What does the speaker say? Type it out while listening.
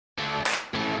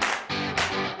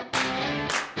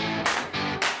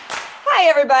Hi,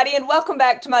 everybody, and welcome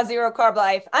back to my Zero Carb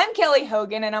Life. I'm Kelly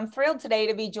Hogan, and I'm thrilled today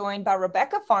to be joined by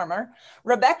Rebekah Farmer.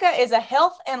 Rebekah is a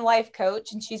health and life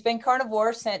coach, and she's been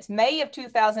carnivore since May of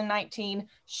 2019,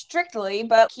 strictly,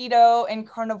 but keto and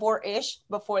carnivore-ish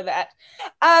before that.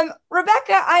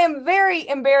 Rebekah, I am very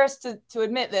embarrassed to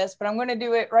admit this, but I'm going to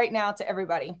do it right now to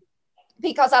everybody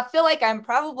because I feel like I'm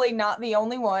probably not the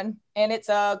only one, and it's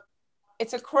a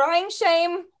crying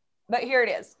shame, but here it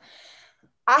is.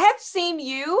 I have seen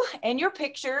you and your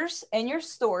pictures and your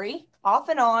story off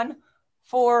and on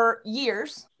for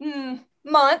years,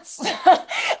 months,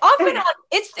 off and on.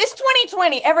 It's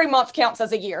 2020. Every month counts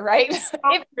as a year, right?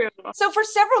 So for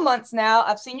several months now,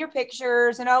 I've seen your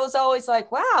pictures and I was always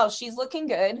like, wow, she's looking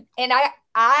good. And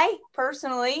I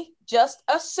personally just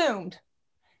assumed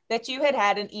that you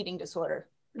had an eating disorder.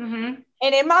 Mm-hmm.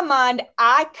 And in my mind,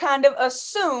 I kind of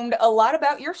assumed a lot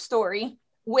about your story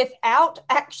without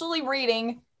actually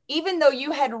reading, even though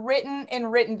you had written,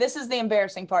 this is the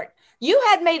embarrassing part. You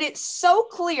had made it so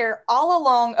clear all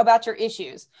along about your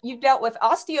issues. You've dealt with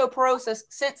osteoporosis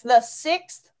since the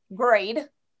 6th grade,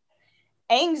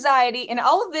 anxiety, and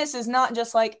all of this is not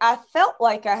just like, I felt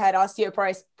like I had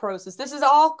osteoporosis. This is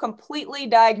all completely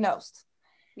diagnosed.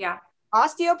 Yeah.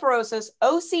 Osteoporosis,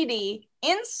 OCD,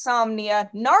 insomnia,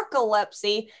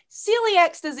 narcolepsy,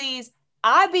 celiac disease,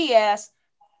 IBS,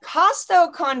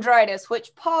 Costochondritis,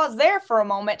 which pause there for a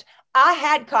moment. I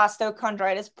had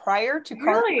costochondritis prior to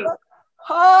Really?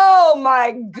 Oh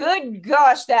my good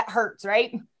gosh, that hurts,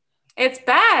 right? It's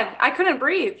bad. I couldn't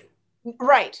breathe.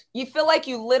 Right. You feel like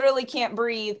you literally can't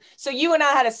breathe. So you and I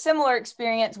had a similar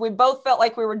experience. We both felt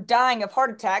like we were dying of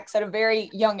heart attacks at a very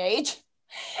young age.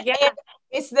 Yeah. And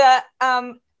it's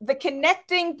the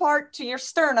connecting part to your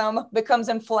sternum becomes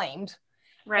inflamed.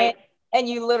 Right. And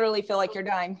you literally feel like you're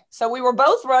dying. So we were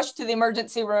both rushed to the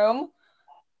emergency room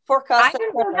for costochondritis. I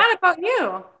didn't know that about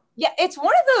you. Yeah, it's one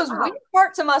of those weird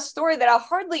parts of my story that I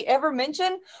hardly ever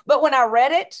mention. But when I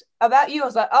read it about you, I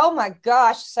was like, oh my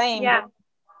gosh, same. Yeah.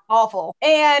 Awful.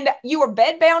 And you were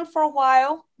bedbound for a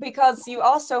while because you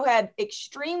also had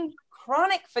extreme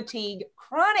chronic fatigue,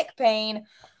 chronic pain.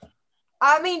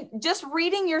 I mean, just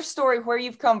reading your story, where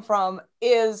you've come from,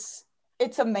 it's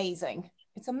amazing.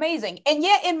 It's amazing. And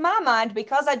yet in my mind,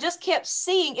 because I just kept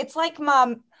seeing, it's like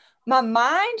my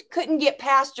mind couldn't get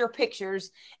past your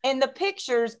pictures. And the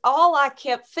pictures, all I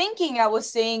kept thinking I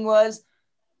was seeing was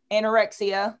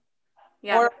anorexia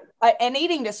or an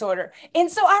eating disorder. And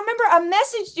so I remember I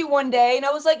messaged you one day and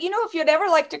I was like, if you'd ever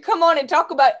like to come on and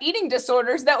talk about eating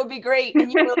disorders, that would be great.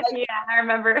 And you were like, yeah, I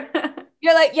remember.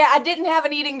 You're like, yeah, I didn't have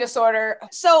an eating disorder.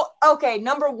 So, okay,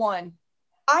 number one,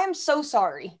 I am so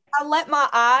sorry. I let my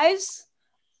eyes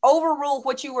overrule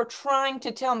what you were trying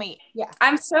to tell me. Yeah.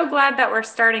 I'm so glad that we're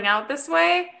starting out this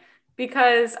way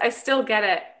because I still get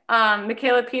it.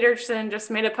 Michaela Peterson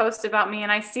just made a post about me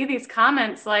and I see these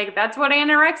comments like, that's what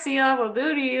anorexia will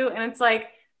do to you. And it's like,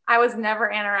 I was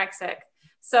never anorexic.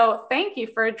 So thank you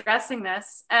for addressing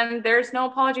this. And there's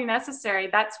no apology necessary.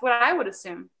 That's what I would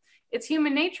assume. It's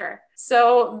human nature.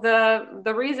 So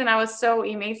the reason I was so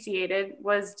emaciated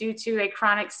was due to a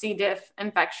chronic C-Diff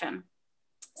infection.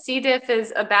 C-Diff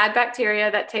is a bad bacteria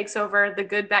that takes over the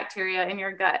good bacteria in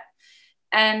your gut.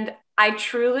 And I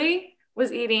truly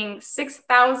was eating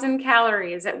 6,000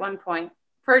 calories at one point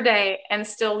per day and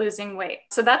still losing weight.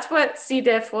 So that's what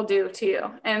C-Diff will do to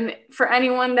you. And for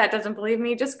anyone that doesn't believe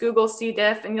me, just Google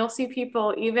C-Diff and you'll see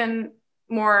people even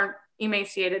more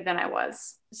emaciated than I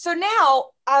was. So now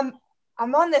I'm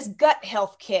on this gut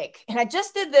health kick, and I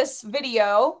just did this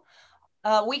video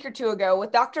a week or two ago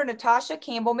with Dr. Natasha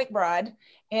Campbell-McBride.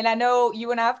 And I know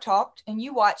you and I have talked and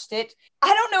you watched it.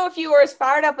 I don't know if you were as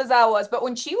fired up as I was, but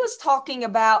when she was talking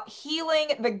about healing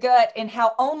the gut and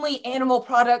how only animal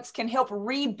products can help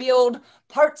rebuild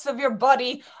parts of your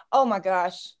body, oh my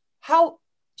gosh,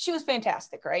 she was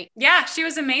fantastic, right? Yeah, she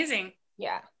was amazing.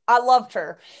 Yeah, I loved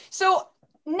her. So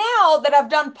now that I've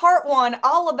done part one,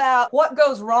 all about what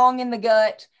goes wrong in the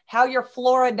gut, how your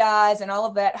flora dies and all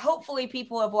of that, hopefully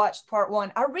people have watched part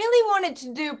one. I really wanted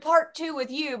to do part two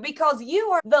with you because you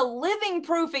are the living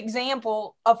proof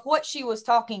example of what she was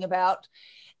talking about.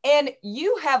 And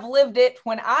you have lived it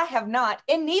when I have not.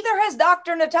 And neither has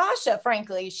Dr. Natasha,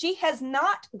 frankly. She has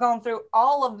not gone through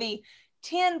all of the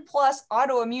 10 plus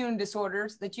autoimmune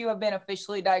disorders that you have been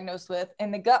officially diagnosed with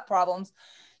and the gut problems.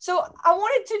 So I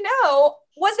wanted to know,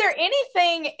 was there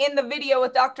anything in the video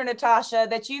with Dr. Natasha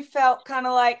that you felt kind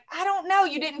of like, I don't know,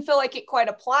 you didn't feel like it quite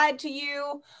applied to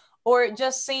you, or it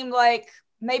just seemed like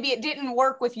maybe it didn't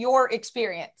work with your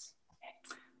experience?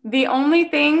 The only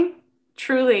thing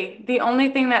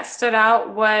that stood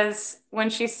out was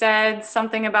when she said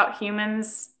something about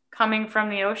humans coming from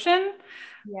the ocean.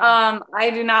 Yeah. I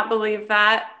do not believe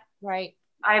that. Right.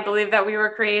 I believe that we were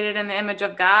created in the image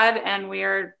of God, and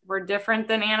we're different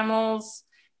than animals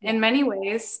in many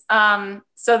ways.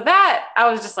 So that I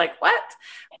was just like, what?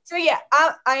 So yeah,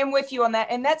 I am with you on that.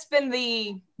 And that's been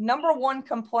the number one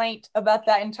complaint about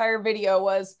that entire video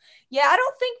was, yeah, I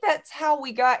don't think that's how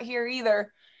we got here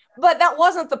either. But that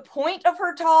wasn't the point of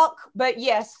her talk. But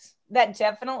yes, that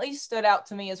definitely stood out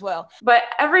to me as well. But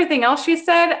everything else she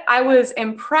said, I was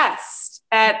impressed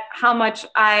at how much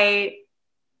I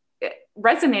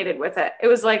resonated with it. It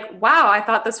was like, wow, I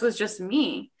thought this was just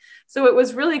me. So it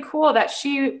was really cool that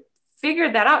she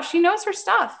figured that out. She knows her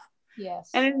stuff. Yes.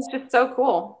 And it's just so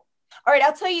cool. All right,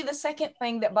 I'll tell you the second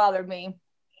thing that bothered me.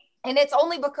 And it's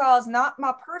only because not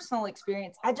my personal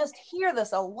experience, I just hear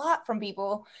this a lot from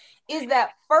people, is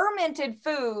that fermented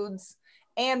foods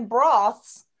and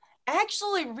broths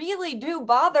actually really do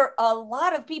bother a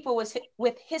lot of people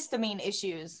with histamine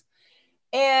issues.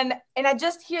 And I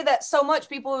just hear that so much,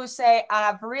 people who say,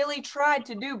 I've really tried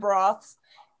to do broths,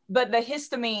 but the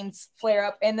histamines flare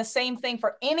up, and the same thing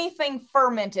for anything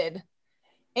fermented.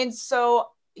 And so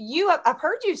I've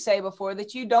heard you say before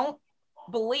that you don't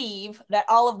believe that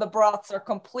all of the broths are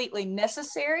completely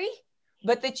necessary,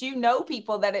 but that you know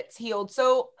people that it's healed.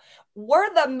 So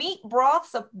were the meat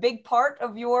broths a big part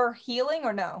of your healing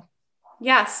or no?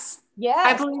 Yes. Yes.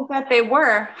 I believe that they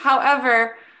were.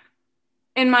 However,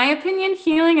 in my opinion,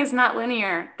 healing is not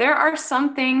linear. There are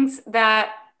some things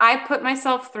that I put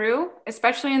myself through,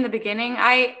 especially in the beginning.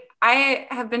 I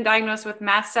have been diagnosed with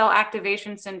mast cell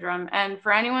activation syndrome. And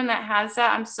for anyone that has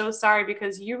that, I'm so sorry,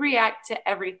 because you react to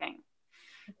everything.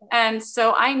 Okay. And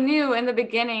so I knew in the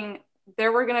beginning,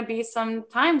 there were going to be some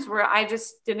times where I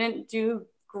just didn't do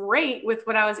great with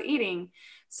what I was eating.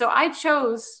 So I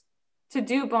chose to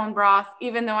do bone broth,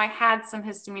 even though I had some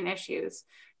histamine issues.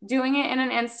 Doing it in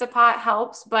an Instapot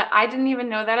helps, but I didn't even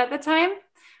know that at the time.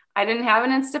 I didn't have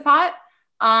an Instapot.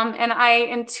 And I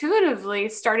intuitively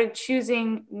started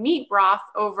choosing meat broth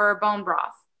over bone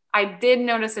broth. I did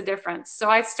notice a difference. So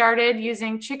I started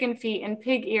using chicken feet and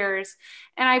pig ears.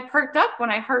 And I perked up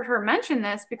when I heard her mention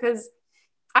this, because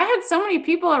I had so many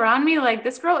people around me like,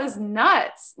 this girl is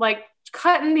nuts, like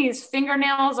cutting these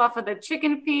fingernails off of the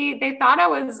chicken feet. They thought I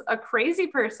was a crazy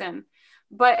person,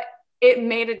 but it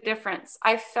made a difference.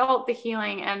 I felt the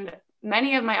healing, and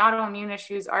many of my autoimmune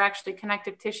issues are actually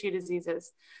connective tissue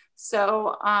diseases.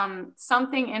 So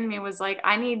something in me was like,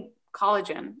 I need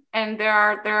collagen. And there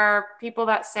are people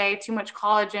that say too much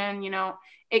collagen,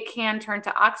 it can turn to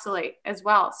oxalate as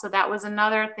well. So that was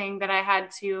another thing that I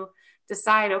had to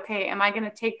decide, okay, am I going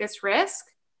to take this risk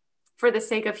for the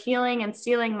sake of healing and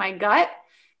sealing my gut?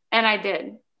 And I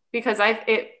did, because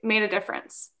it made a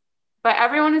difference. But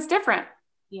everyone is different.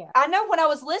 Yeah. I know when I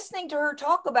was listening to her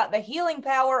talk about the healing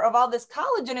power of all this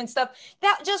collagen and stuff,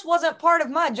 that just wasn't part of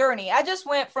my journey. I just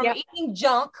went from eating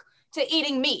junk to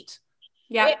eating meat.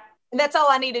 Yeah. And that's all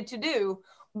I needed to do.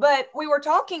 But we were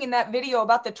talking in that video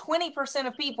about the 20%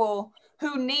 of people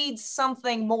who need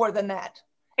something more than that.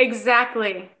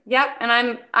 Exactly. Yep.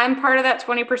 And I'm part of that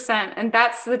 20%. And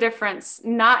that's the difference.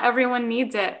 Not everyone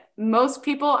needs it. Most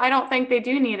people, I don't think they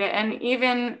do need it. And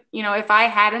even, if I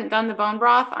hadn't done the bone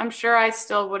broth, I'm sure I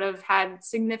still would have had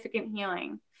significant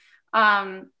healing.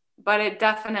 But it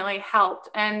definitely helped.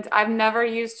 And I've never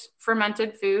used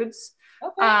fermented foods.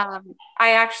 Okay.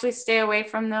 I actually stay away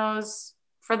from those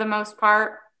for the most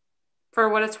part, for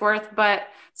what it's worth, but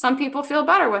some people feel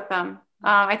better with them.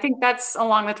 I think that's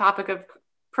along the topic of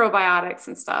probiotics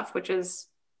and stuff, which is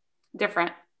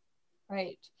different.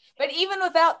 Right. But even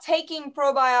without taking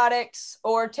probiotics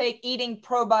or eating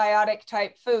probiotic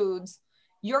type foods,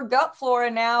 your gut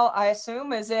flora now, I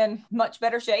assume, is in much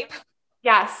better shape.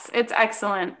 Yes, it's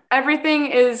excellent.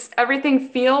 Everything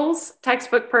feels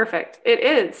textbook perfect. It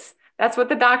is. That's what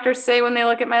the doctors say when they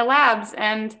look at my labs.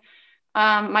 And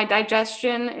my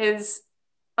digestion is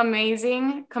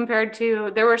amazing compared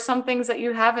to, there were some things that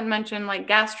you haven't mentioned, like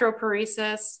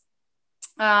gastroparesis.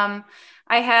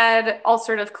 I had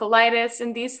ulcerative colitis,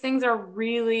 and these things are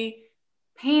really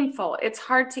painful. It's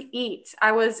hard to eat.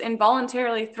 I was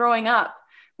involuntarily throwing up,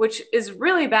 which is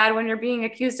really bad when you're being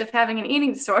accused of having an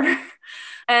eating disorder.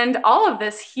 And all of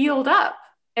this healed up.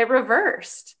 It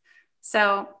reversed.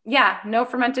 So yeah, no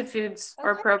fermented foods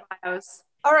or probios.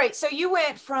 All right. So you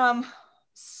went from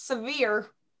severe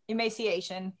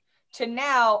emaciation to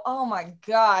now, oh my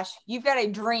gosh, you've got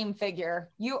a dream figure.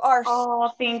 You are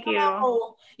thank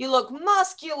you. You look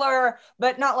muscular,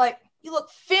 but not like, you look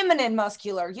feminine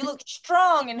muscular. You look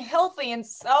strong and healthy and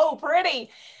so pretty.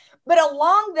 But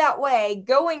along that way,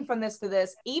 going from this to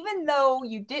this, even though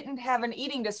you didn't have an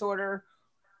eating disorder,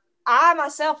 I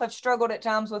myself have struggled at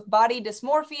times with body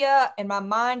dysmorphia and my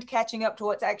mind catching up to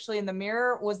what's actually in the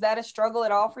mirror. Was that a struggle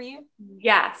at all for you?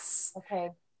 Yes.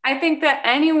 Okay. I think that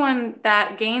anyone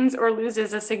that gains or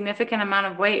loses a significant amount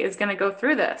of weight is going to go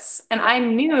through this. And I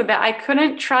knew that I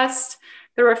couldn't trust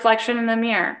the reflection in the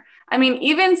mirror. I mean,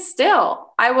 even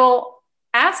still, I will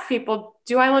ask people,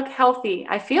 do I look healthy?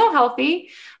 I feel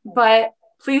healthy, but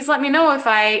please let me know if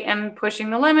I am pushing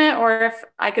the limit or if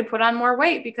I could put on more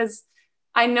weight, because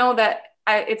I know that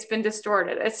it's been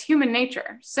distorted. It's human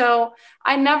nature. So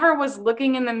I never was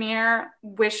looking in the mirror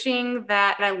wishing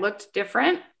that I looked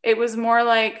different. It was more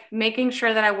like making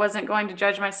sure that I wasn't going to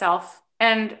judge myself.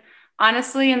 And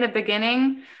honestly, in the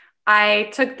beginning, I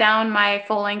took down my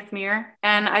full length mirror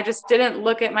and I just didn't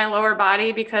look at my lower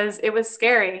body because it was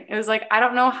scary. It was like, I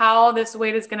don't know how this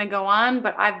weight is going to go on,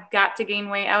 but I've got to gain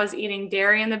weight. I was eating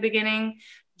dairy in the beginning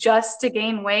just to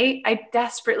gain weight. I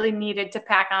desperately needed to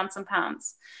pack on some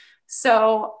pounds.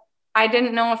 So I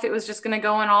didn't know if it was just going to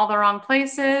go in all the wrong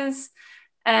places,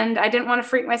 and I didn't want to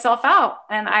freak myself out.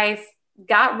 And I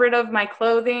got rid of my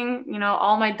clothing, you know,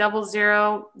 all my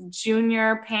 00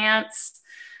 junior pants,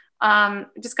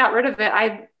 just got rid of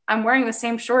it. I'm wearing the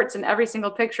same shorts in every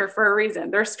single picture for a reason.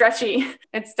 They're stretchy.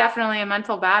 It's definitely a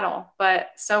mental battle, but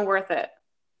so worth it.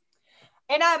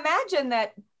 And I imagine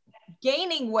that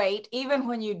gaining weight, even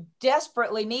when you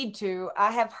desperately need to, I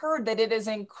have heard that it is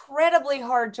incredibly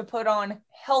hard to put on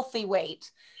healthy weight,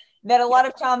 that a lot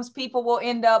of times people will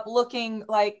end up looking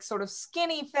like sort of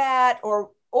skinny fat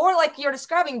or like you're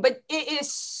describing. But it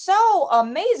is so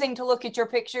amazing to look at your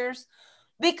pictures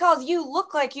because you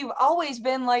look like you've always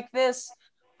been like this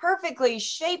perfectly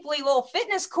shapely little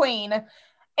fitness queen.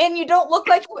 And you don't look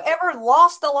like you ever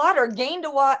lost a lot or gained a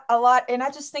lot. And I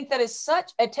just think that is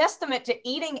such a testament to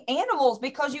eating animals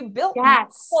because you built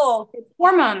muscle. It's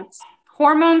hormones.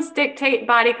 Hormones dictate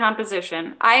body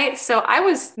composition. I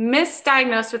was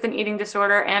misdiagnosed with an eating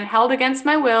disorder and held against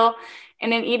my will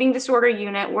in an eating disorder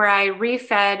unit where I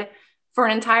refed for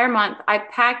an entire month. I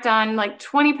packed on like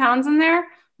 20 pounds in there.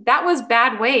 That was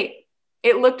bad weight.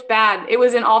 It looked bad. It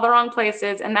was in all the wrong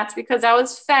places. And that's because I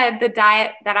was fed the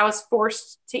diet that I was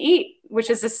forced to eat, which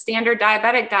is a standard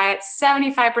diabetic diet,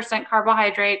 75%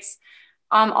 carbohydrates,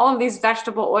 all of these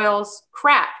vegetable oils,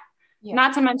 crap. Yeah.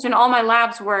 Not to mention all my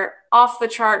labs were off the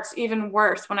charts, even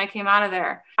worse when I came out of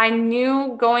there. I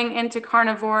knew going into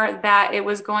carnivore that it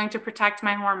was going to protect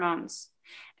my hormones.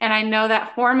 And I know that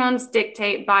hormones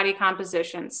dictate body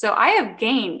composition. So I have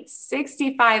gained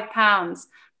 65 pounds,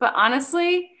 but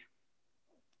honestly,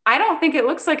 I don't think it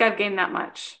looks like I've gained that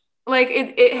much. Like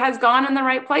it has gone in the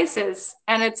right places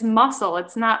and it's muscle.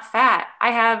 It's not fat.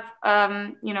 I have,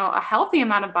 a healthy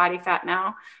amount of body fat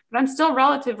now, but I'm still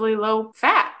relatively low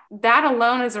fat. That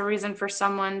alone is a reason for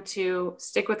someone to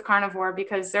stick with carnivore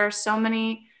because there are so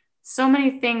many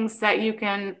things that you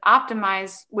can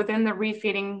optimize within the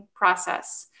refeeding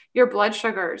process. Your blood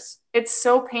sugars. It's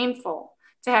so painful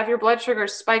to have your blood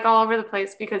sugars spike all over the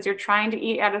place because you're trying to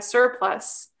eat at a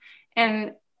surplus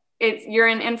and you're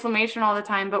in inflammation all the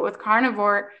time. But with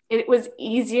carnivore, it was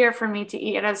easier for me to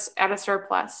eat at a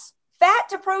surplus. Fat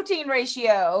to protein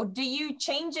ratio. Do you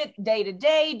change it day to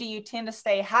day? Do you tend to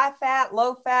stay high fat,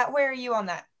 low fat? Where are you on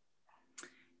that?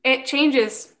 It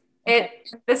changes. Okay.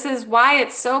 This is why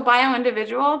it's so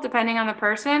bio-individual depending on the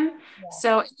person. Yeah.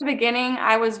 So in the beginning,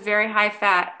 I was very high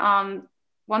fat.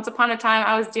 Once upon a time,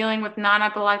 I was dealing with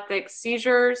non-epileptic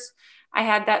seizures. I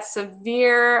had that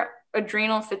severe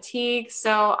adrenal fatigue.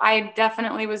 So I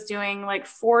definitely was doing like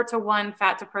 4-to-1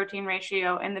 fat to protein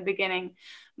ratio in the beginning.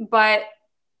 But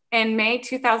in May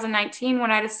 2019,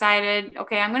 when I decided,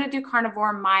 okay, I'm going to do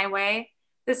carnivore my way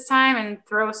this time and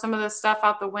throw some of the stuff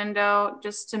out the window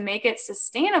just to make it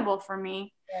sustainable for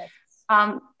me. Yes.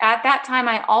 At that time,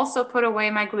 I also put away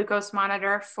my glucose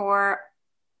monitor for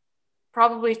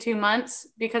probably 2 months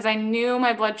because I knew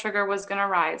my blood sugar was going to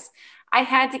rise. I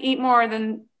had to eat more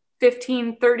than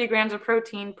 15-30 grams of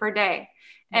protein per day.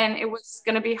 And it was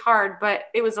going to be hard, but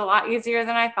it was a lot easier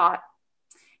than I thought.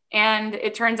 And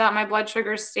it turns out my blood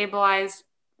sugars stabilized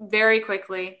very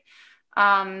quickly.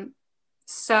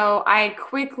 So I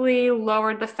quickly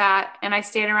lowered the fat and I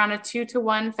stayed around a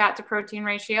 2-to-1 fat to protein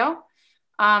ratio,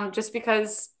 just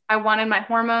because I wanted my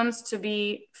hormones to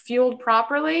be fueled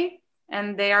properly,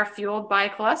 and they are fueled by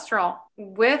cholesterol.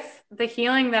 With the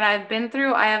healing that I've been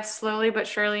through, I have slowly but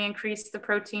surely increased the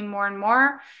protein more and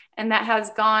more. And that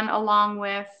has gone along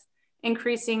with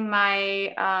increasing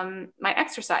my, my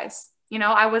exercise. You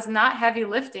know, I was not heavy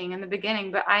lifting in the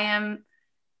beginning, but I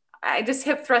just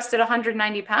hip thrusted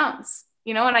 190 pounds,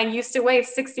 you know, and I used to weigh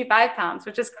 65 pounds,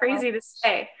 which is crazy to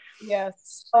say.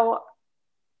 Yes. So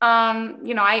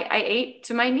I ate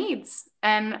to my needs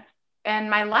and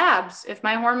my labs. If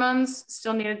my hormones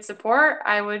still needed support,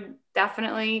 I would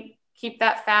definitely keep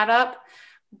that fat up.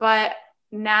 But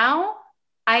now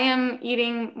I am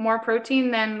eating more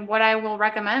protein than what I will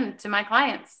recommend to my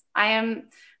clients.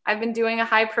 I've been doing a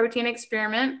high protein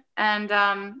experiment, and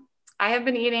I have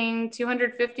been eating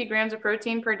 250 grams of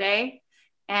protein per day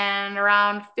and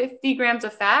around 50 grams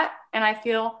of fat, and I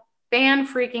feel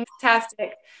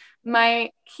fan-freaking-tastic.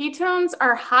 My ketones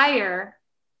are higher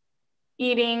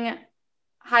eating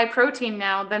high protein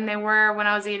now than they were when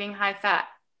I was eating high fat.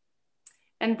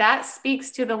 And that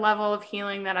speaks to the level of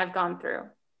healing that I've gone through.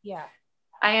 Yeah.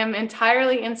 I am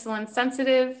entirely insulin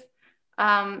sensitive.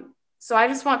 So I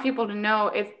just want people to know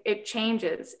it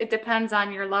changes. It depends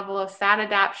on your level of fat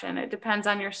adaptation. It depends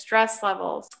on your stress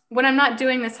levels. When I'm not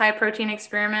doing this high protein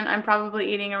experiment, I'm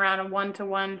probably eating around a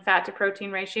 1-to-1 fat to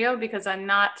protein ratio because I'm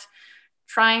not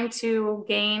trying to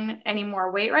gain any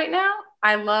more weight right now.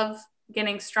 I love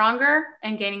getting stronger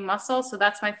and gaining muscle. So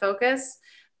that's my focus.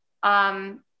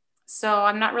 So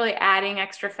I'm not really adding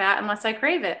extra fat unless I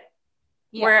crave it.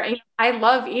 Yeah. Where I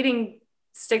love eating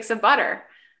sticks of butter.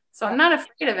 So I'm not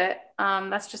afraid of it.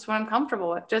 That's just what I'm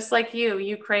comfortable with. Just like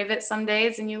you crave it some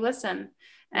days and you listen.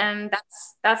 And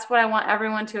that's what I want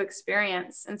everyone to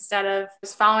experience instead of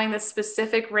just following this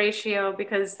specific ratio,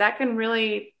 because that can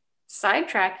really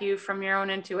sidetrack you from your own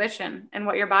intuition and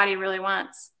what your body really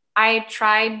wants. I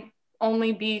tried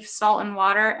only beef, salt, and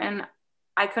water, and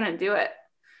I couldn't do it.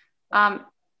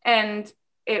 And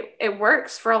it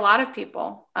works for a lot of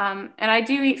people. And I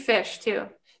do eat fish too.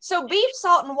 So beef,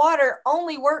 salt, and water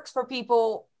only works for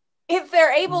people if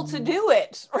they're able to do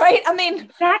it, right? I mean,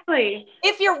 exactly.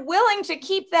 If you're willing to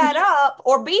keep that up,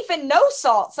 or beef and no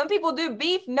salt. Some people do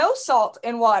beef, no salt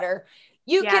and water.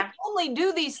 You can only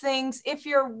do these things if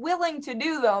you're willing to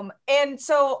do them. And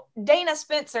so Dana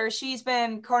Spencer, she's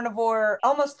been carnivore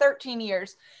almost 13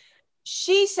 years.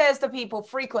 She says to people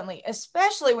frequently,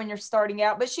 especially when you're starting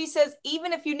out, but she says,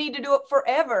 even if you need to do it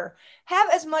forever, have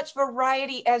as much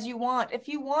variety as you want. If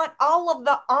you want all of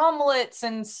the omelets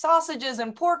and sausages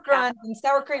and pork rinds and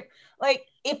sour cream, like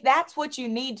if that's what you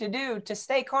need to do to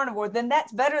stay carnivore, then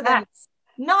that's better than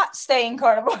not staying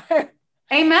carnivore.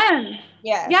 Amen.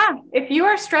 Yeah. Yeah. If you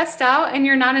are stressed out and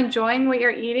you're not enjoying what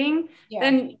you're eating,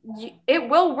 then it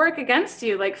will work against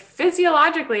you. Like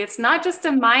physiologically, it's not just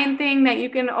a mind thing that you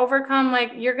can overcome.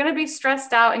 Like you're going to be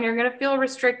stressed out and you're going to feel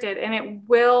restricted, and it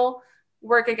will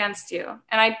work against you.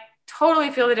 And I totally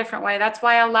feel a different way. That's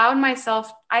why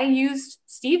I used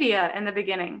stevia in the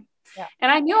beginning,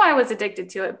 and I knew I was addicted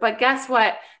to it, but guess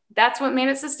what? That's what made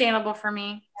it sustainable for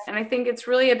me. And I think it's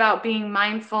really about being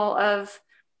mindful of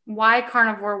why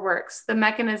carnivore works, the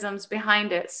mechanisms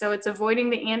behind it. So it's avoiding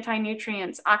the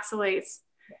anti-nutrients, oxalates,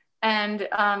 and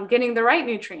getting the right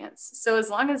nutrients. So as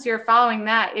long as you're following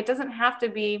that, it doesn't have to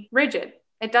be rigid.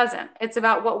 It doesn't. It's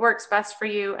about what works best for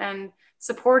you and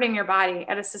supporting your body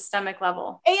at a systemic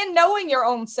level. And knowing your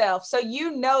own self. So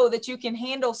you know that you can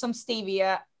handle some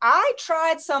stevia. I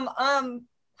tried some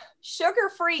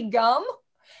sugar-free gum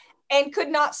and could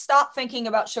not stop thinking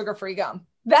about sugar-free gum.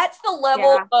 That's the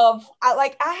level of,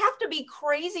 I have to be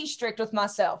crazy strict with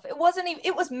myself. It wasn't even,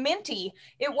 it was minty.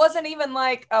 It wasn't even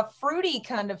like a fruity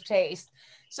kind of taste.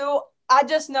 So I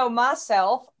just know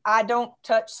myself, I don't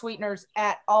touch sweeteners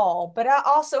at all, but I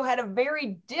also had a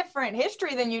very different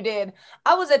history than you did.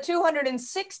 I was a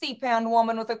 260-pound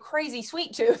woman with a crazy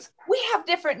sweet tooth. We have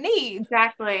different needs.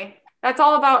 Exactly. That's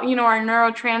all about, our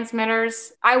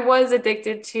neurotransmitters. I was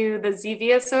addicted to the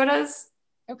Zevia sodas.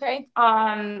 Okay.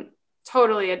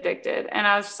 Totally addicted. And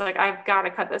I was just like, I've got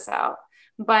to cut this out.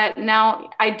 But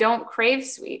now I don't crave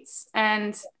sweets.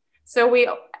 And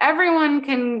so everyone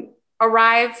can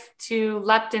arrive to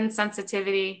leptin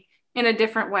sensitivity in a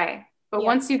different way. But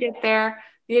once you get there,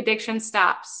 the addiction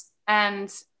stops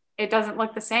and it doesn't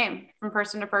look the same from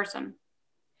person to person.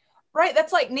 Right.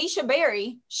 That's like Nisha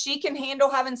Berry. She can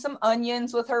handle having some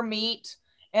onions with her meat.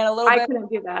 And a little bit. I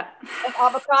couldn't do that. Of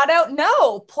avocado.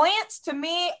 No, plants to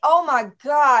me. Oh my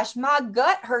gosh, my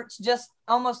gut hurts just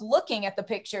almost looking at the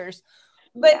pictures.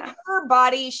 But her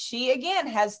body, she again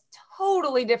has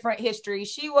totally different history.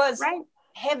 She was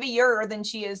heavier than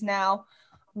she is now,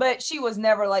 but she was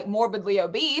never like morbidly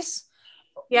obese.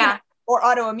 Yeah. Or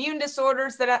autoimmune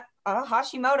disorders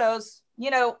Hashimoto's.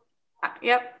 Yep.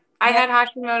 I had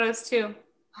Hashimoto's too.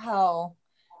 Oh.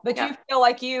 But you feel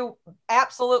like you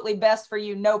absolutely best for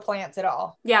you, no plants at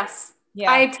all. Yes.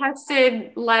 Yeah. I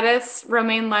tested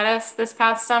romaine lettuce this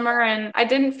past summer, and I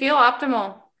didn't feel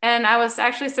optimal. And I was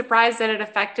actually surprised that it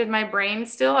affected my brain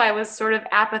still. I was sort of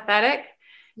apathetic.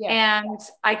 Yeah. And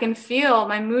I can feel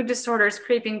my mood disorders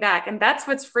creeping back. And that's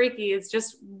what's freaky, is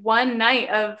just one night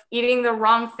of eating the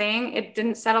wrong thing, it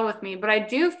didn't settle with me. But I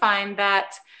do find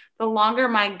that the longer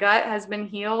my gut has been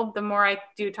healed, the more I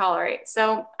do tolerate.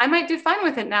 So I might do fine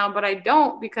with it now, but I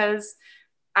don't, because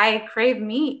I crave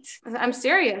meat. I'm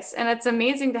serious. And it's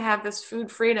amazing to have this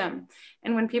food freedom.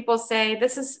 And when people say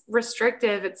this is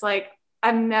restrictive, it's like,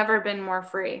 I've never been more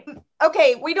free.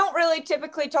 Okay, we don't really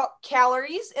typically talk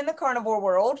calories in the carnivore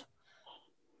world,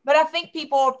 but I think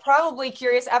people are probably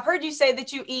curious. I've heard you say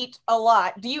that you eat a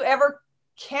lot. Do you ever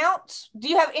count? Do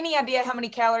you have any idea how many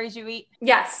calories you eat?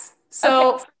 Yes.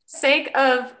 So for the sake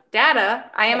of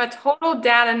data, I am a total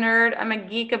data nerd. I'm a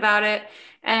geek about it.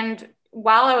 And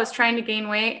while I was trying to gain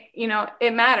weight,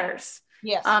 it matters.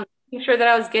 Yes. Making sure that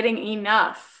I was getting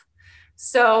enough.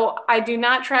 So I do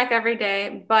not track every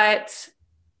day, but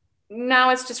now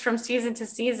it's just from season to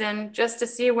season, just to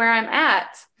see where I'm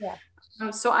at. Yeah.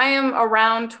 So I am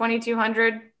around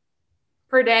 2,200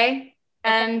 per day.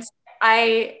 And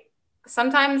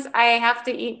sometimes I have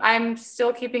to eat, I'm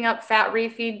still keeping up fat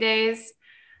refeed days,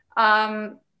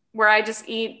 where I just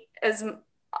eat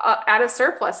at a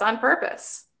surplus on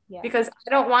purpose, because I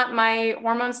don't want my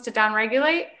hormones to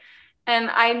downregulate.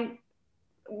 And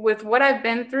with what I've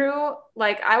been through,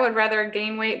 like, I would rather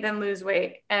gain weight than lose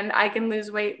weight, and I can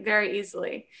lose weight very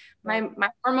eeasily. My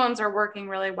hormones are working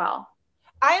really well.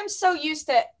 I am so used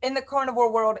to, in the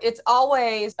carnivore world, it's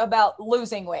always about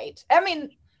losing weight. I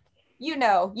mean, you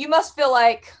must feel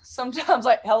like sometimes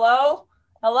like, hello,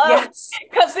 Yes.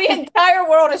 Because the entire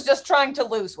world is just trying to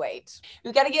lose weight.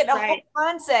 You've got to get in a whole Right.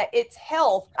 mindset. It's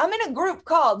health. I'm in a group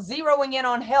called Zeroing In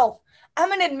on Health.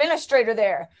 I'm an administrator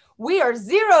there. We are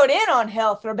zeroed in on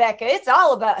health, Rebekah. It's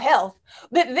all about health.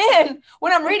 But then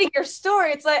when I'm reading your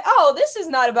story, it's like, oh, this is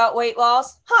not about weight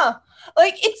loss.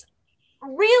 Like, it's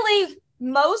really,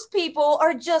 most people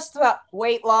are just about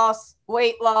weight loss.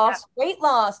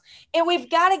 And we've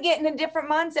got to get in a different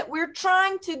mindset. We're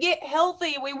trying to get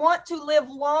healthy. We want to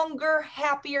live longer,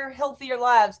 happier, healthier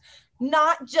lives,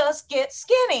 not just get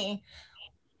skinny.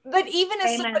 But even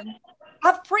as somebody,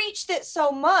 I've preached it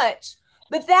so much,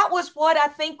 but that was what I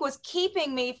think was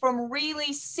keeping me from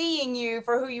really seeing you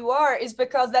for who you are, is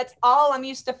because that's all I'm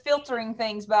used to filtering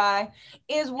things by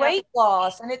is weight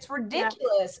loss. And it's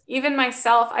ridiculous. Even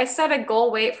myself, I set a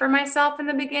goal weight for myself in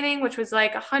the beginning, which was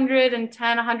like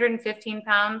 110, 115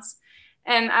 pounds.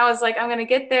 And I was like, I'm going to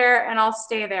get there and I'll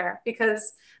stay there,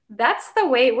 because that's the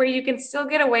weight where you can still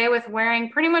get away with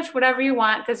wearing pretty much whatever you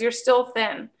want because you're still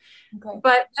thin. Okay.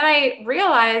 But then I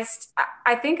realized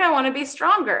I think I want to be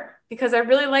stronger, because I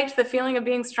really liked the feeling of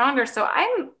being stronger. So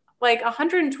I'm like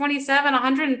 127,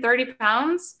 130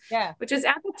 pounds, which is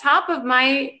at the top of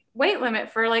my weight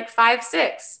limit for like 5'6".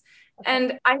 Okay.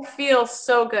 And I feel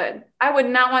so good. I would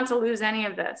not want to lose any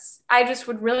of this. I just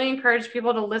would really encourage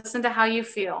people to listen to how you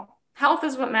feel. Health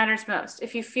is what matters most.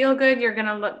 If you feel good, you're going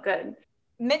to look good.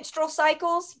 Menstrual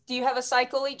cycles. Do you have a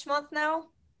cycle each month now?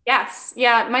 Yes.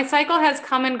 Yeah. My cycle has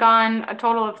come and gone a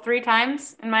total of 3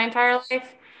 times in my entire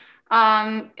life.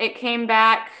 It came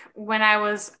back when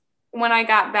I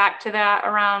got back to that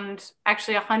around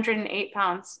actually 108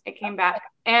 pounds. It came back.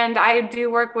 And I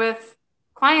do work with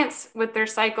clients with their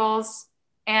cycles.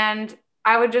 And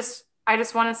I just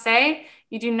want to say,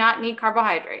 you do not need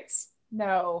carbohydrates.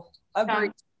 No.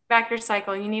 Agreed. Back your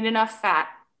cycle. You need enough fat.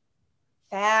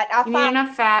 You need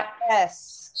enough fat.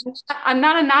 Yes. I'm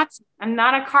not a Nazi. I'm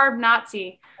not a carb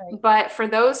Nazi. Right. But for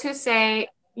those who say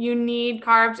you need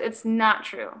carbs, it's not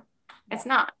true. It's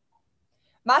not.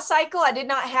 My cycle, I did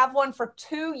not have one for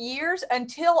 2 years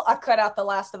until I cut out the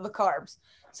last of the carbs.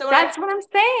 So that's what I'm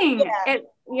saying.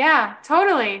 Yeah,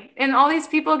 totally. And all these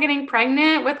people getting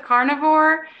pregnant with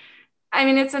carnivore. I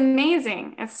mean, it's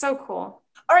amazing. It's so cool.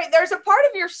 All right. There's a part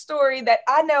of your story that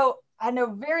I know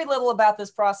very little about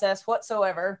this process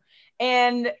whatsoever.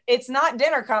 And it's not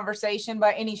dinner conversation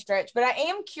by any stretch, but I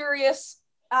am curious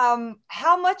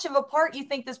how much of a part you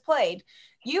think this played.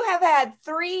 You have had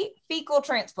 3 fecal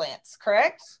transplants,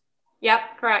 correct? Yep,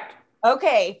 correct.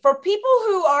 Okay. For people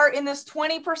who are in this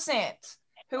 20%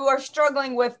 who are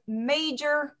struggling with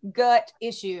major gut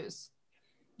issues,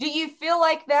 do you feel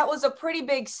like that was a pretty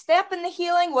big step in the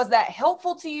healing? Was that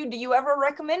helpful to you? Do you ever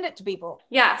recommend it to people?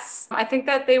 Yes, I think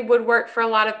that they would work for a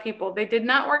lot of people. They did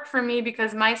not work for me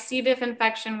because my C-Diff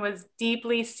infection was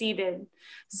deeply seated.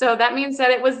 So that means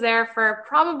that it was there for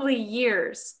probably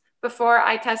years before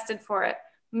I tested for it.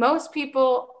 Most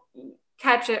people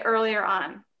catch it earlier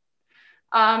on.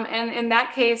 And in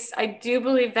that case, I do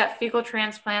believe that fecal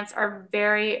transplants are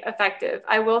very effective.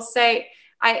 I will say,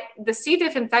 the C.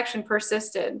 diff infection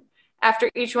persisted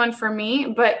after each one for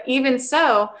me, but even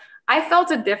so, I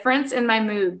felt a difference in my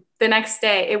mood the next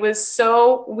day. It was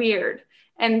so weird.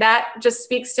 And that just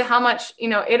speaks to how much,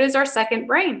 it is our second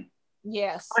brain.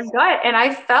 Yes. Our gut. And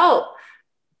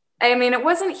it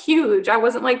wasn't huge. I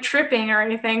wasn't like tripping or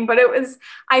anything, but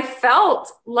I felt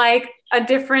like a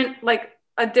different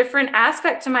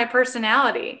aspect to my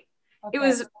personality. Okay. It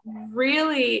was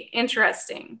really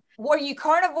interesting. Were you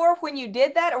carnivore when you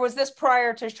did that, or was this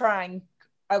prior to trying?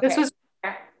 Okay. This was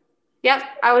prior. Yep,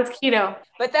 I was keto.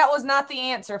 But that was not the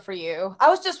answer for you. I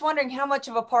was just wondering how much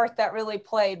of a part that really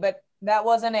played, but that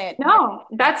wasn't it. No,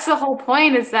 that's the whole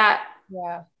point, is that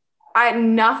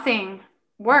nothing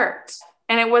worked.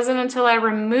 And it wasn't until I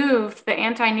removed the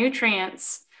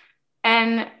anti-nutrients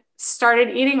and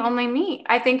started eating only meat.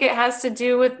 I think it has to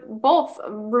do with both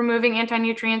removing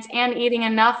anti-nutrients and eating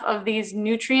enough of these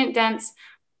nutrient-dense,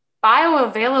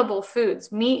 bioavailable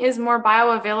foods. Meat is more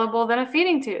bioavailable than a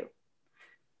feeding tube.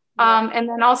 And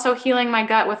then also healing my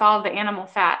gut with all of the animal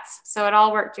fats. So it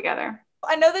all worked together.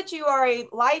 I know that you are a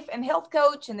life and health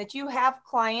coach and that you have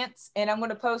clients, and I'm going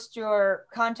to post your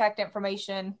contact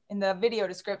information in the video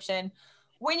description.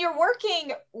 When you're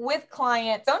working with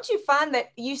clients, don't you find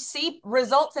that you see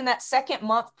results in that second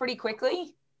month pretty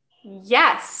quickly?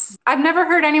 Yes. I've never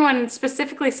heard anyone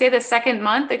specifically say the second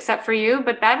month except for you,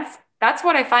 but that's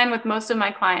what I find with most of my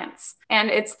clients.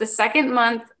 And it's the second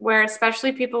month where,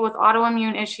 especially people with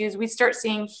autoimmune issues, we start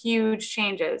seeing huge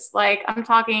changes. Like, I'm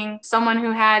talking someone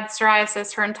who had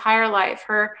psoriasis her entire life.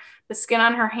 The skin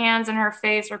on her hands and her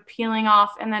face are peeling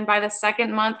off. And then by the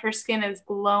second month, her skin is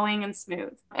glowing and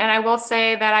smooth. And I will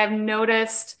say that I've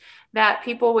noticed that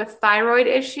people with thyroid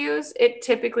issues, it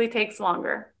typically takes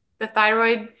longer. The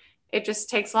thyroid, it just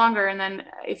takes longer. And then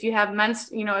if you have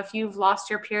if you've lost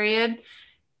your period,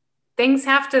 things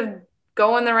have to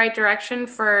go in the right direction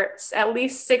for at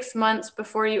least 6 months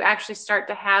before you actually start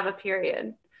to have a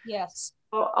period. Yes.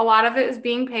 So a lot of it is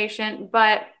being patient,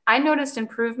 but I noticed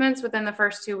improvements within the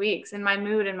first 2 weeks in my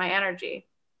mood and my energy.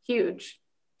 Huge.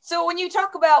 So when you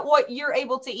talk about what you're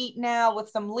able to eat now with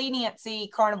some leniency,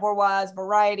 carnivore-wise,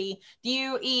 variety,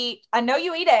 I know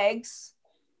you eat eggs,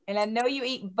 and I know you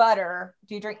eat butter.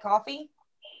 Do you drink coffee?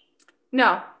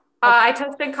 No. Okay. I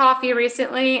tested coffee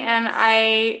recently, and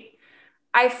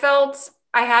I felt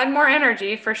I had more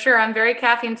energy for sure. I'm very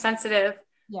caffeine sensitive,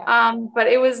 but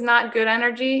it was not good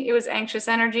energy. It was anxious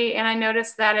energy. And I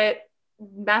noticed that it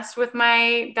messed with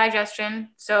my digestion.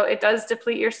 So it does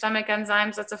deplete your stomach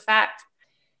enzymes. That's a fact.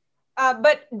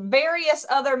 But various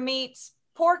other meats,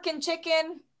 pork and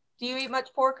chicken. Do you eat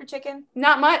much pork or chicken?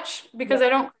 Not much, because I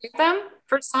don't crave them.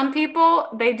 For some people,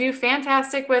 they do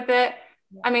fantastic with it.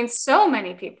 Yeah. I mean, so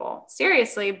many people,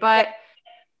 seriously, but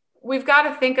we've got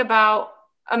to think about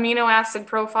amino acid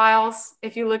profiles.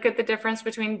 If you look at the difference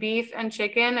between beef and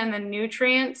chicken and the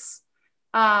nutrients,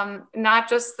 not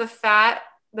just the fat,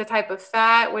 the type of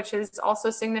fat, which is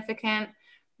also significant.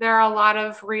 There are a lot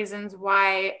of reasons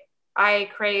why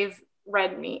I crave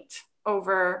red meat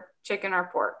over chicken or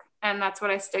pork. And that's what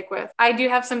I stick with. I do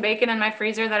have some bacon in my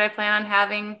freezer that I plan on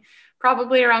having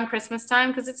probably around Christmas time,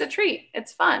 because it's a treat.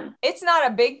 It's fun. It's not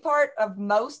a big part of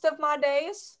most of my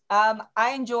days.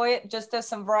 I enjoy it just as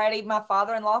some variety. My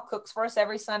father-in-law cooks for us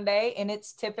every Sunday, and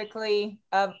it's typically,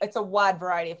 it's a wide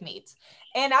variety of meats.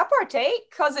 And I partake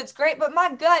because it's great, but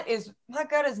my gut is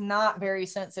not very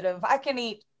sensitive. I can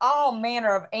eat all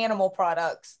manner of animal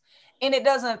products, and it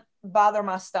doesn't bother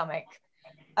my stomach.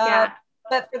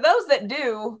 But for those that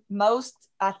do,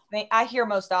 I hear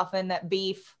most often that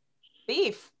beef.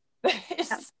 Beef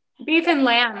and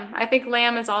lamb. I think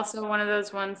lamb is also one of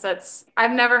those ones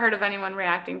I've never heard of anyone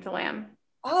reacting to lamb.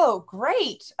 Oh,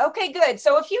 great. Okay, good.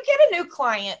 So if you get a new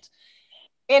client,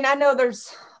 and I know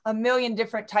there's a million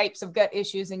different types of gut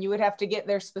issues and you would have to get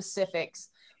their specifics,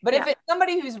 but if it's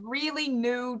somebody who's really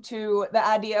new to the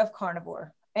idea of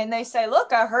carnivore and they say,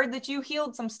 look, I heard that you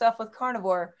healed some stuff with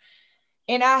carnivore,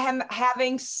 and I am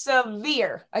having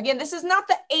severe, again, this is not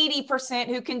the 80%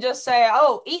 who can just say,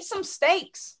 oh, eat some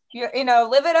steaks,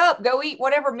 live it up, go eat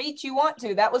whatever meat you want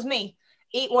to. That was me.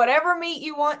 Eat whatever meat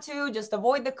you want to, just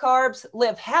avoid the carbs,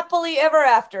 live happily ever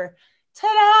after.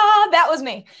 Ta-da! That was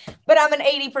me. But I'm an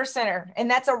 80%er,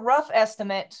 and that's a rough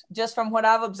estimate. Just from what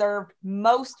I've observed,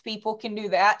 most people can do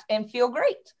that and feel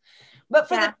great. But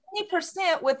for the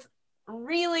 20% with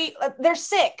really, they're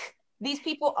sick. These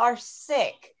people are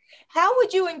sick. How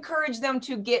would you encourage them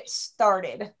to get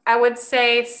started? I would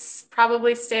say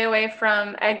probably stay away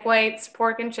from egg whites,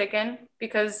 pork, and chicken,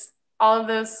 because all of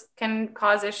those can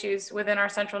cause issues within our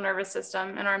central nervous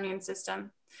system and our immune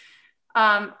system.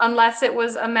 Unless it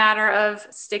was a matter of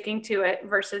sticking to it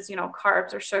versus,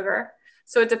 carbs or sugar.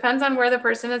 So it depends on where the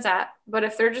person is at. But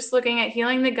if they're just looking at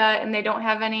healing the gut and they don't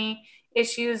have any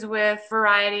issues with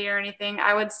variety or anything,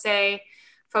 I would say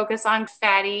focus on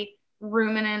fatty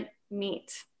ruminant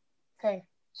meat. Okay.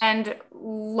 And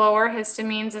lower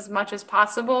histamines as much as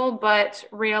possible, but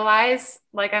realize,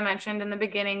 like I mentioned in the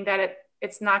beginning, that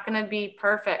it's not going to be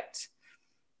perfect.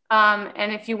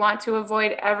 And if you want to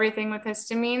avoid everything with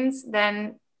histamines,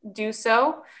 then do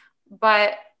so.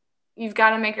 But you've got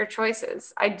to make your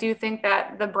choices. I do think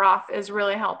that the broth is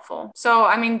really helpful. So,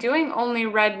 I mean, doing only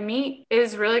red meat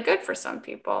is really good for some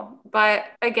people. But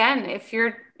again, if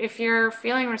you're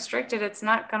feeling restricted, it's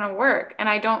not going to work. And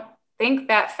I don't think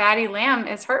that fatty lamb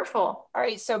is hurtful. All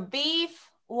right. So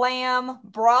beef, lamb,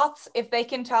 broths, if they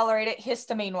can tolerate it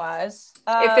histamine wise.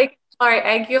 If they can tolerate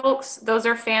egg yolks, those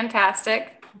are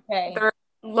fantastic. Okay. They're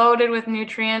loaded with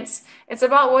nutrients. It's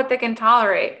about what they can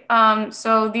tolerate.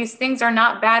 So these things are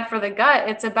not bad for the gut.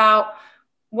 It's about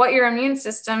what your immune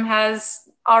system has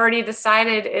already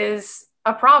decided is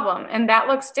a problem. And that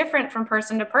looks different from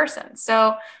person to person.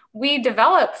 So we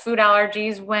develop food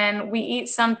allergies when we eat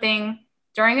something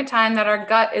during a time that our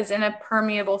gut is in a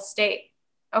permeable state.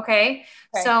 Okay.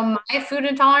 So my food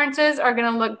intolerances are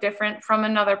going to look different from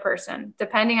another person,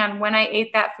 depending on when I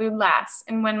ate that food last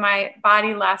and when my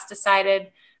body last decided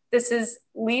this is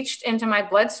leached into my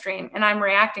bloodstream and I'm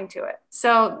reacting to it.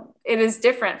 So it is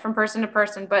different from person to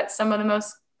person, but some of the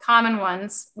most common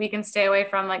ones we can stay away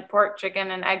from, like pork,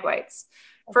 chicken, and egg whites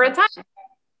for a time,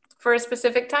 for a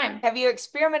specific time. Have you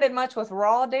experimented much with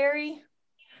raw dairy?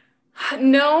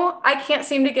 No, I can't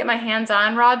seem to get my hands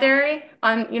on raw dairy,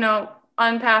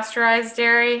 unpasteurized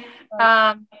dairy.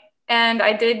 And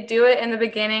I did do it in the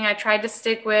beginning. I tried to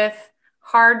stick with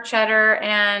hard cheddar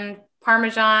and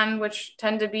Parmesan, which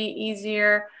tend to be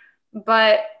easier,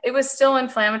 but it was still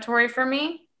inflammatory for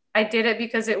me. I did it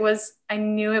because I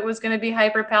knew it was going to be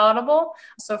hyper palatable.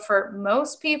 So for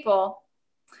most people,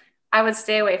 I would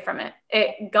stay away from it.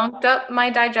 It gunked up my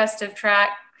digestive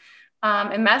tract.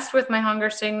 It messed with my hunger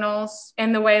signals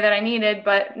in the way that I needed,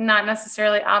 but not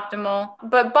necessarily optimal.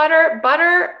 But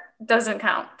butter doesn't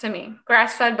count to me.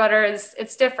 Grass-fed butter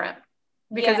it's different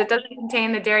because it doesn't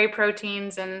contain the dairy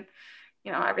proteins and,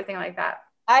 everything like that.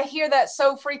 I hear that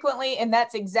so frequently, and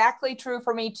that's exactly true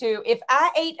for me too. If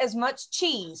I ate as much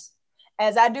cheese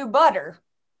as I do butter,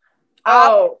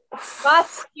 my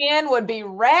skin would be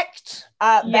wrecked,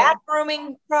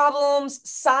 bathrooming problems,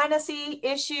 sinusy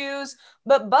issues,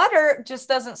 but butter just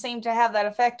doesn't seem to have that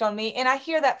effect on me. And I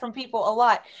hear that from people a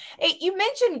lot. Hey, you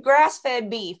mentioned grass-fed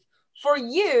beef. For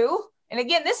you, and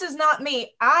again, this is not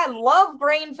me, I love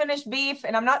grain-finished beef,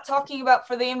 and I'm not talking about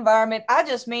for the environment. I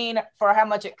just mean for how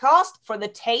much it costs, for the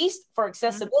taste, for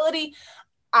accessibility.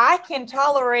 I can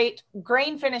tolerate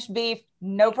grain-finished beef,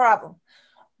 no problem.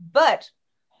 But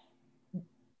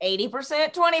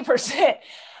 80%, 20%.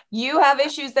 You have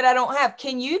issues that I don't have.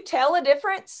 Can you tell a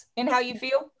difference in how you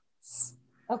feel?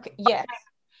 Okay. Yes.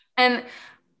 And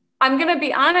I'm going to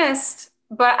be honest,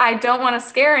 but I don't want to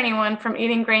scare anyone from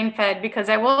eating grain-fed, because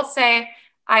I will say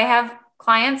I have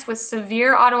clients with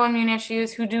severe autoimmune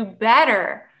issues who do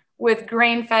better with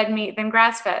grain-fed meat than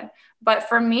grass-fed. But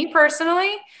for me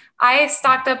personally, I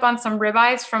stocked up on some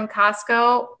ribeyes from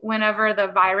Costco whenever the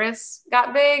virus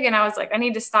got big. And I was like, I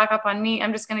need to stock up on meat.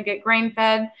 I'm just going to get grain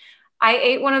fed. I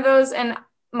ate one of those and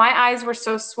my eyes were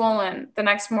so swollen the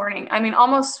next morning. I mean,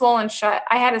 almost swollen shut.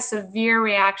 I had a severe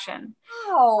reaction.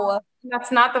 Oh,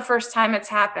 that's not the first time it's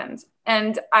happened.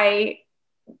 And I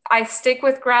stick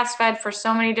with grass fed for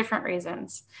so many different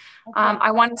reasons. Okay.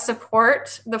 I want to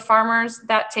support the farmers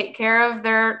that take care of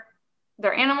their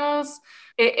animals.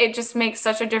 It just makes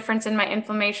such a difference in my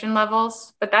inflammation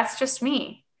levels, but that's just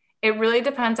me. It really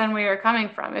depends on where you're coming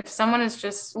from. If someone is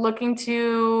just looking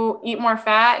to eat more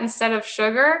fat instead of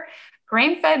sugar,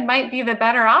 grain-fed might be the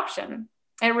better option.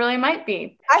 It really might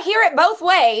be. I hear it both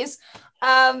ways.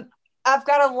 I've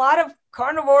got a lot of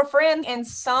carnivore friends, and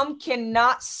some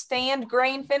cannot stand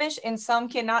grain finished and some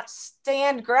cannot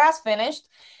stand grass finished.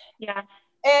 Yeah.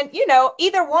 And,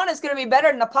 either one is going to be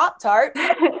better than a Pop-Tart.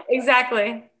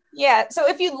 Exactly. Yeah. So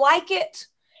if you like it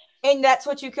and that's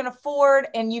what you can afford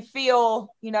and you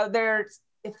feel,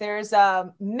 if there's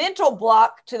a mental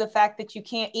block to the fact that you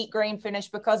can't eat grain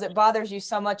finished because it bothers you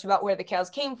so much about where the cows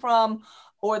came from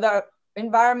or the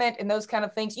environment and those kind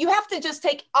of things, you have to just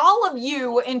take all of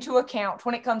you into account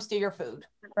when it comes to your food,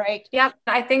 right? Yep.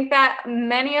 I think that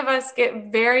many of us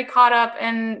get very caught up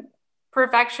in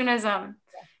perfectionism.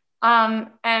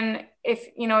 And if,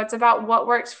 it's about what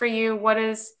works for you, what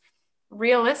is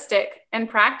realistic and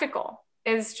practical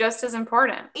is just as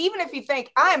important. Even if you think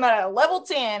I'm at a level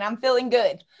 10, I'm feeling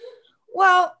good.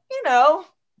 Well,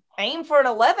 aim for an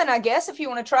 11, I guess, if you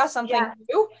want to try something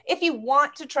new. If you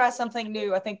want to try something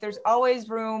new, I think there's always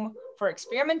room for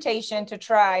experimentation to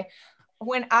try.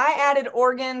 When I added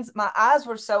organs, my eyes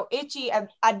were so itchy.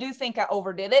 I do think I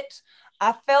overdid it.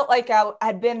 I felt like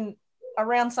I'd been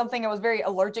around something I was very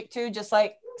allergic to, just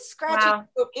like scratchy,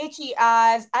 itchy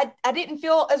eyes. I didn't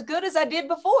feel as good as I did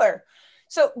before.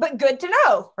 So, but good to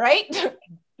know, right?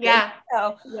 Yeah.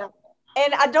 Yeah.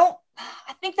 And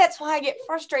I think that's why I get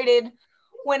frustrated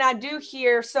when I do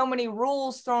hear so many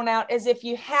rules thrown out, as if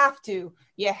you have to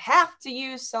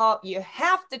use salt, you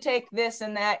have to take this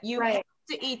and that, you have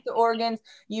to eat the organs,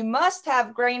 you must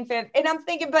have grain fed. And I'm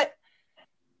thinking, but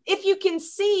if you can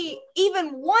see even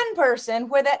one person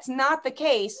where that's not the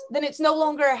case, then it's no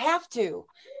longer a have to.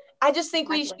 I just think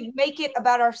we should make it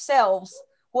about ourselves.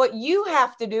 What you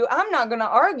have to do, I'm not going to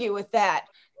argue with that.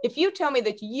 If you tell me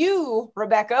that you,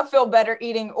 Rebekah, feel better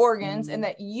eating organs and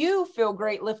that you feel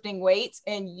great lifting weights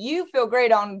and you feel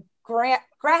great on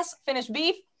grass finished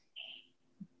beef,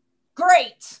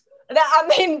 great. I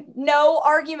mean, no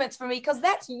arguments for me, because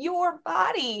that's your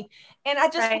body. And I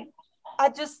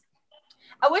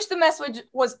wish the message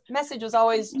was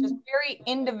always just very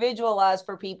individualized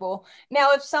for people.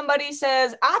 Now, if somebody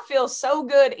says, I feel so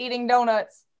good eating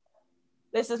donuts,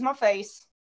 this is my face.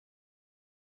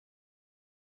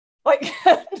 Like,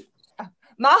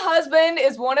 my husband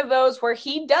is one of those where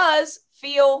he does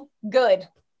feel good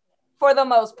for the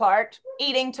most part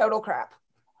eating total crap.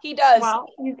 He does. Well,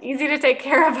 he's easy to take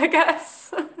care of, I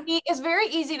guess. He is very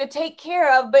easy to take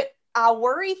care of, but I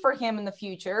worry for him in the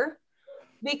future,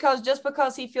 because just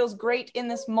because he feels great in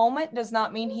this moment does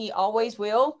not mean he always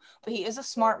will. But he is a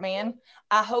smart man.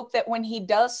 I hope that when he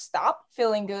does stop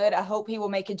feeling good, I hope he will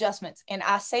make adjustments. And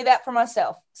I say that for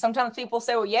myself. Sometimes people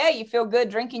say, well, yeah, you feel good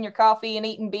drinking your coffee and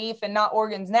eating beef and not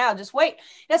organs now. Just wait.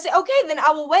 And I say, okay, then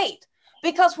I will wait.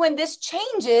 Because when this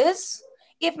changes,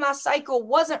 if my cycle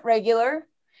wasn't regular,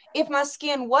 if my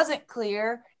skin wasn't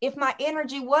clear, if my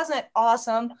energy wasn't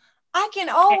awesome, I can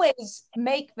always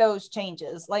make those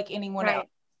changes like anyone else.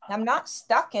 I'm not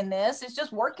stuck in this. It's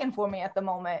just working for me at the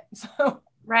moment. So.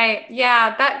 Right.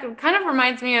 Yeah. That kind of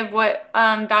reminds me of what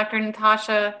Dr.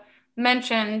 Natasha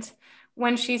mentioned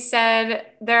when she said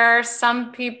there are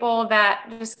some people that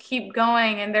just keep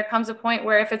going, and there comes a point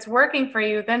where if it's working for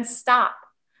you, then stop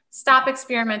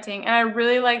experimenting. And I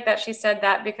really like that she said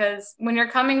that, because when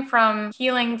you're coming from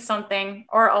healing something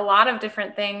or a lot of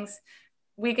different things,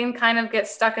 we can kind of get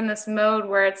stuck in this mode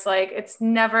where it's like, it's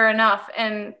never enough.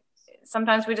 And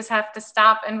sometimes we just have to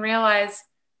stop and realize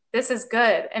this is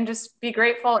good, and just be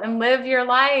grateful and live your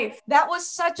life. That was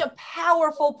such a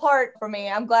powerful part for me.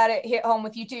 I'm glad it hit home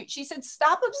with you too. She said,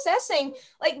 stop obsessing.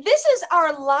 Like, this is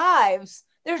our lives.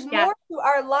 There's more to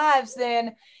our lives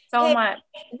than so much.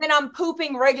 Then I'm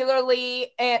pooping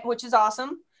regularly, which is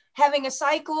awesome. Having a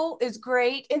cycle is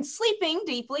great, and sleeping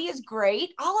deeply is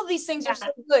great. All of these things are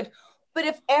so good. But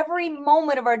if every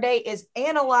moment of our day is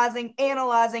analyzing,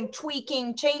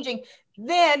 tweaking, changing,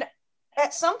 then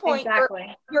at some point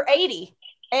you're 80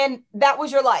 and that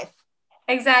was your life.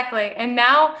 Exactly. And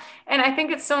I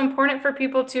think it's so important for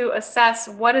people to assess,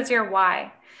 what is your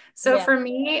why? So for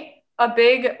me, a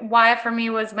big why for me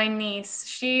was my niece.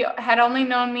 She had only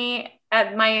known me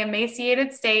at my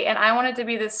emaciated state, and I wanted to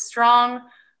be this strong,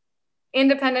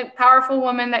 independent, powerful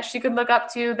woman that she could look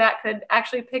up to, that could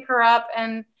actually pick her up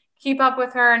and keep up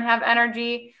with her and have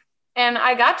energy. And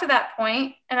I got to that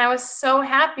point and I was so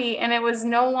happy, and it was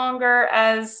no longer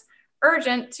as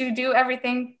urgent to do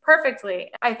everything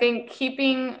perfectly. I think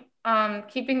keeping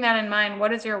that in mind,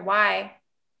 what is your why?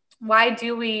 Why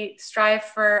do we strive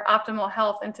for optimal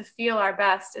health and to feel our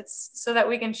best? It's so that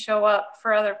we can show up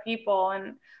for other people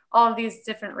and all of these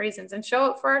different reasons, and show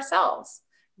up for ourselves.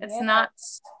 It's not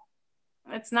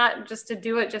just to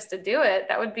do it.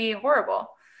 That would be horrible.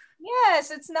 Yes,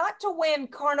 it's not to win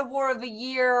Carnivore of the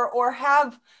Year or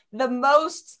have the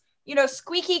most,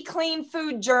 squeaky clean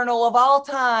food journal of all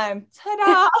time.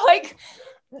 Ta-da! Like,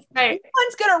 no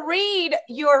one's going to read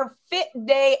your Fit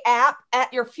Day app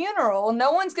at your funeral.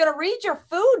 No one's going to read your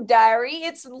food diary.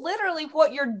 It's literally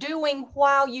what you're doing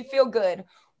while you feel good.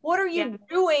 What are you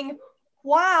doing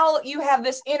while you have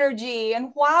this energy,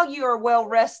 and while you are well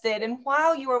rested, and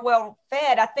while you are well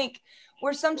fed? I think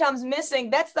we're sometimes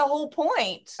missing. That's the whole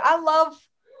point. I love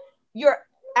your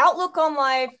outlook on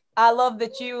life. I love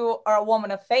that you are a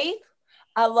woman of faith.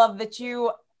 I love that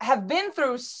you have been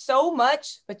through so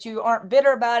much, but you aren't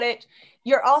bitter about it.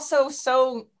 You're also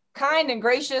so kind and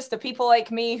gracious to people like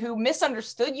me who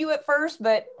misunderstood you at first,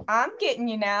 but I'm getting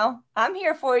you now. I'm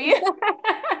here for you.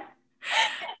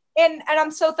 And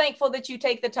I'm so thankful that you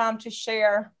take the time to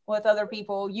share with other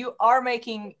people. You are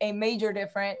making a major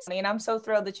difference. And I'm so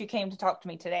thrilled that you came to talk to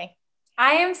me today.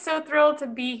 I am so thrilled to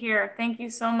be here. Thank you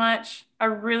so much. I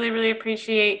really, really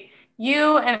appreciate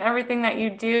you and everything that you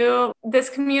do. This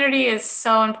community is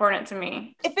so important to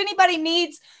me. If anybody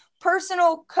needs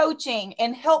personal coaching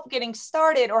and help getting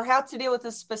started or how to deal with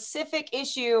a specific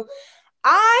issue,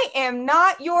 I am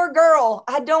not your girl.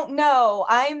 I don't know.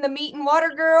 I am the meat and water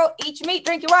girl. Eat your meat,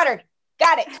 drink your water.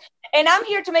 Got it. And I'm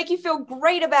here to make you feel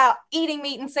great about eating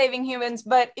meat and saving humans.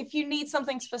 But if you need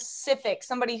something specific,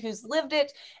 somebody who's lived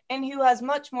it and who has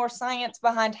much more science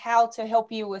behind how to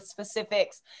help you with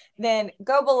specifics, then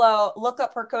go below, look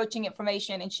up her coaching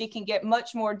information, and she can get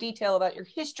much more detail about your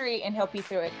history and help you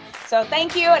through it. So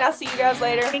thank you, and I'll see you guys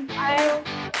later. Thank you.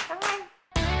 Bye.